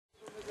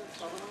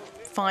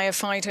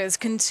Firefighters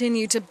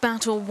continue to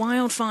battle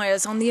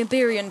wildfires on the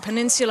Iberian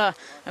peninsula.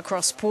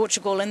 Across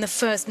Portugal in the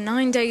first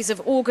 9 days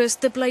of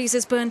August, the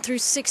blazes burned through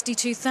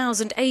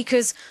 62,000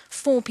 acres.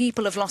 4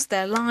 people have lost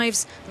their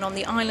lives, and on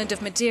the island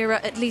of Madeira,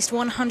 at least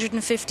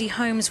 150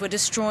 homes were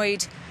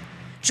destroyed.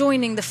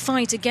 Joining the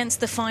fight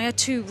against the fire,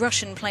 2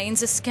 Russian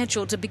planes are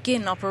scheduled to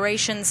begin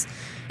operations.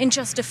 In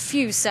just a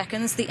few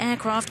seconds, the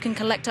aircraft can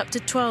collect up to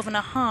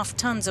 12.5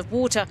 tons of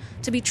water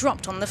to be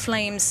dropped on the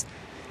flames.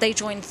 They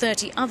join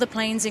 30 other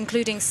planes,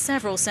 including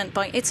several sent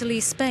by Italy,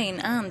 Spain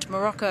and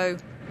Morocco.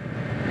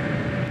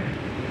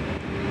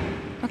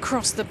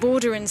 Across the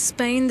border in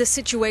Spain, the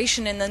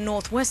situation in the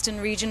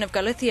northwestern region of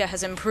Galicia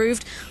has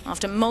improved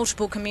after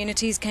multiple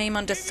communities came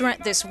under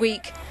threat this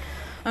week.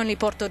 Only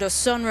Portugal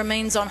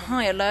remains on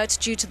high alert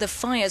due to the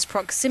fire's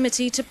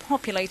proximity to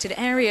populated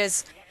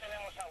areas.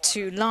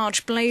 2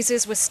 large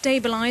blazes were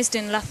stabilised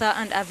in Laza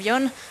and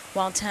Avión,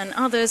 while 10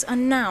 others are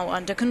now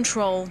under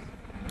control.